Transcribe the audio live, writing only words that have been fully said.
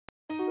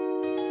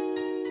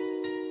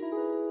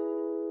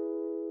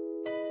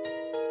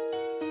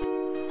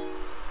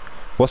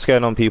What's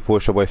going on, people?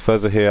 It's your boy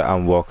Phurzaah here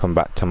and welcome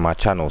back to my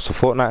channel. So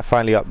Fortnite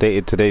finally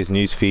updated today's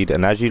newsfeed,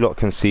 and as you lot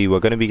can see,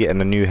 we're going to be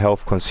getting a new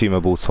health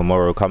consumable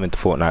tomorrow coming to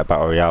Fortnite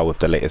Battle Royale with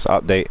the latest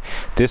update.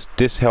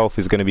 This health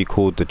is going to be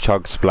called the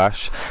CHUG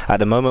Splash. At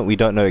the moment we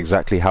don't know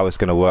exactly how it's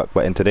going to work,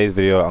 but in today's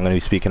video I'm going to be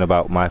speaking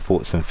about my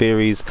thoughts and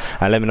theories,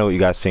 and let me know what you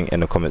guys think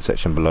in the comment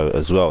section below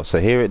as well. So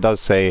here it does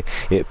say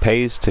it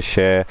pays to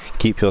share,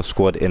 keep your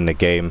squad in the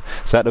game.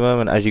 So at the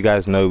moment, as you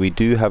guys know, we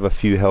do have a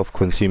few health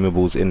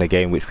consumables in the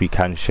game which we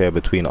can share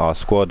between our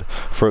squad.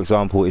 For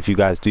example, if you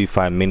guys do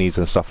find minis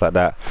and stuff like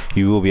that,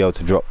 you will be able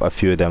to drop a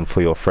few of them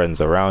for your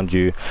friends around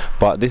you.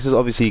 But this is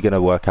obviously going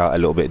to work out a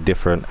little bit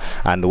different,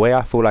 and the way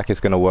I feel like it's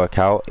going to work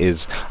out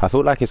is I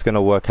feel like it's going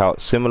to work out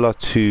similar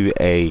to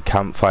a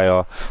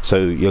campfire.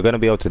 So you're going to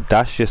be able to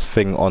dash this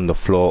thing on the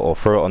floor or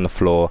throw it on the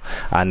floor,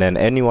 and then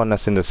anyone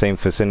that's in the same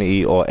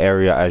vicinity or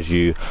area as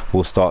you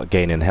will start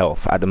gaining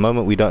health. At the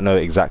moment we don't know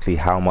exactly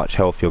how much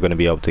health you're going to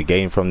be able to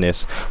gain from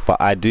this, but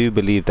I do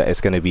believe that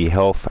it's going to be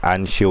health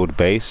and shield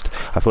based.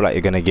 I feel like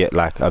you're going to get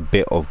like a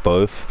bit of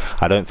both.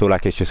 I don't feel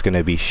like it's just going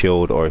to be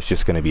shield or it's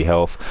just going to be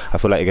health. I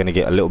feel like you're going to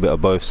get a little bit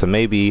of both. So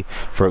maybe,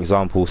 for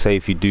example, say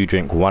if you do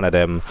drink one of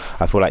them,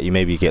 I feel like you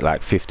maybe get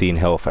like 15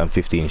 health and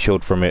 15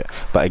 shield from it.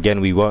 But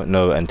again, we won't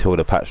know until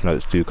the patch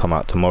notes do come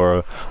out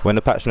tomorrow. When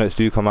the patch notes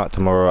do come out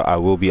tomorrow, I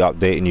will be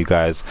updating you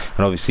guys,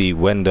 and obviously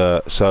when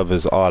the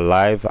servers are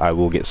live I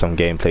will get some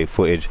gameplay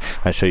footage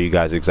and show you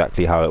guys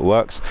exactly how it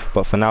works.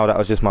 But for now, that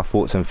was just my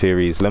thoughts and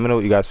theories. Let me know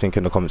what you guys think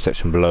in the comment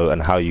section below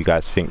and how you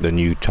guys think the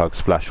new CHUG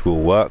Splash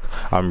will work.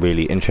 I'm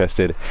really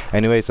interested.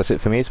 Anyways, that's it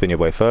for me. It's been your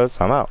boy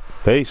Phurzaah. I'm out.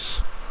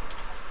 Peace.